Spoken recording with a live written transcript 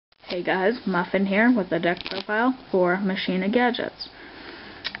Hey guys, Muffin here with the deck profile for Machina gadgets.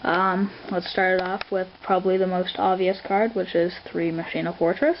 Let's start it off with probably the most obvious card, which is 3 Machina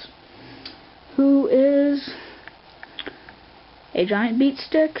Fortress, who is a giant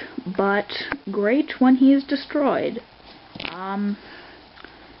beatstick, but great when he is destroyed.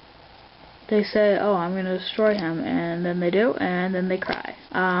 They say, oh, I'm going to destroy him, and then they do, and then they cry.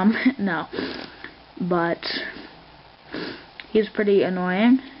 No. But he's pretty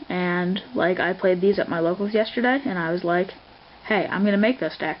annoying, and like I played these at my locals yesterday, and I was like, hey, I'm gonna make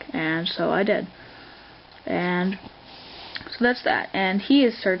this deck, and so I did. And so that's that. And he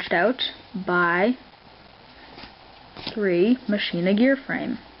is searched out by 3 Machina Gear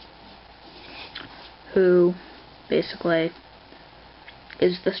Frame, who basically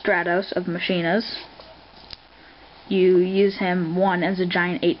is the Stratos of Machinas. You use him 1 as a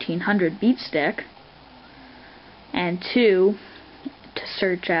giant 1800 beatstick, and 2 to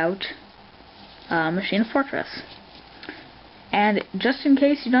search out Machina Fortress. And just in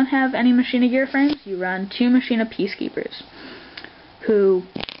case you don't have any Machina Gear Frames, you run 2 Machina Peacekeepers, who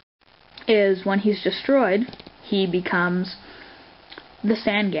is, when he's destroyed, he becomes the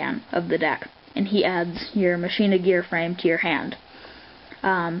Sangan of the deck, and he adds your Machina Gear Frame to your hand.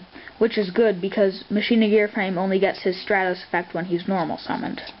 Which is good because Machina Gear Frame only gets his Stratos effect when he's normal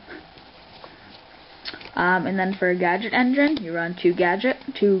summoned. And then for a gadget engine, you run 2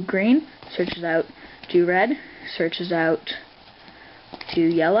 green, searches out 2 red, searches out 2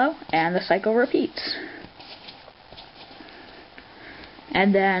 yellow, and the cycle repeats.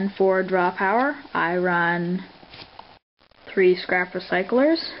 And then for draw power, I run 3 scrap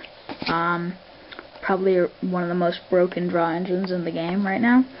recyclers. Probably one of the most broken draw engines in the game right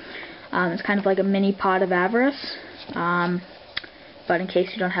now. It's kind of like a mini pot of avarice, but in case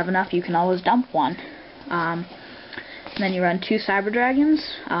you don't have enough, you can always dump one. And then you run 2 Cyber Dragons,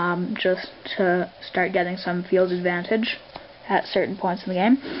 just to start getting some field advantage at certain points in the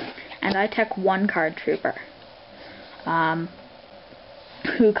game. And I tech 1 Card Trooper,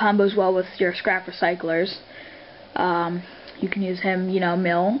 who combos well with your scrap recyclers. You can use him, you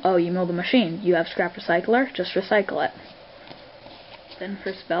mill. Oh, you mill the machine. You have scrap recycler, just recycle it. Then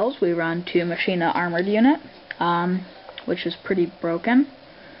for spells, we run 2 Machina Armored Unit, which is pretty broken.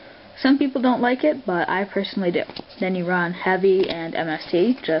 Some people don't like it, but I personally do. Then you run Heavy and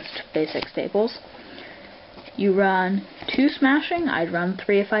MST, just basic staples. You run 2 Smashing. I'd run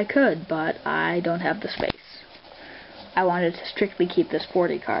 3 if I could, but I don't have the space. I wanted to strictly keep this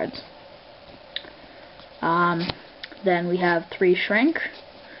 40 cards. Then we have 3 Shrink,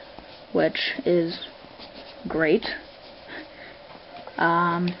 which is great.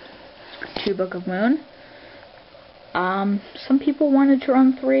 2 Book of Moon. Some people wanted to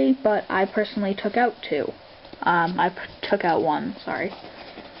run 3, but I personally took out 2. I took out 1, sorry.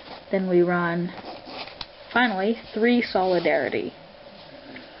 Then we run, finally, 3 Solidarity.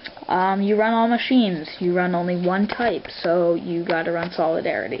 You run all machines. You run only 1 type, so you gotta run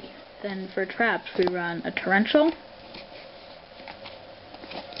Solidarity. Then for traps, we run a Torrential,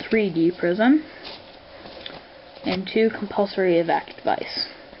 3D Prism, and 2 Compulsory Evac Device.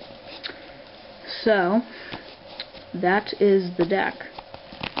 So that is the deck.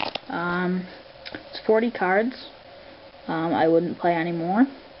 It's 40 cards. I wouldn't play anymore.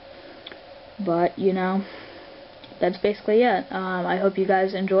 But, that's basically it. I hope you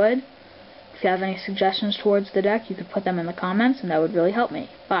guys enjoyed. If you have any suggestions towards the deck, you could put them in the comments, and that would really help me.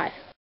 Bye.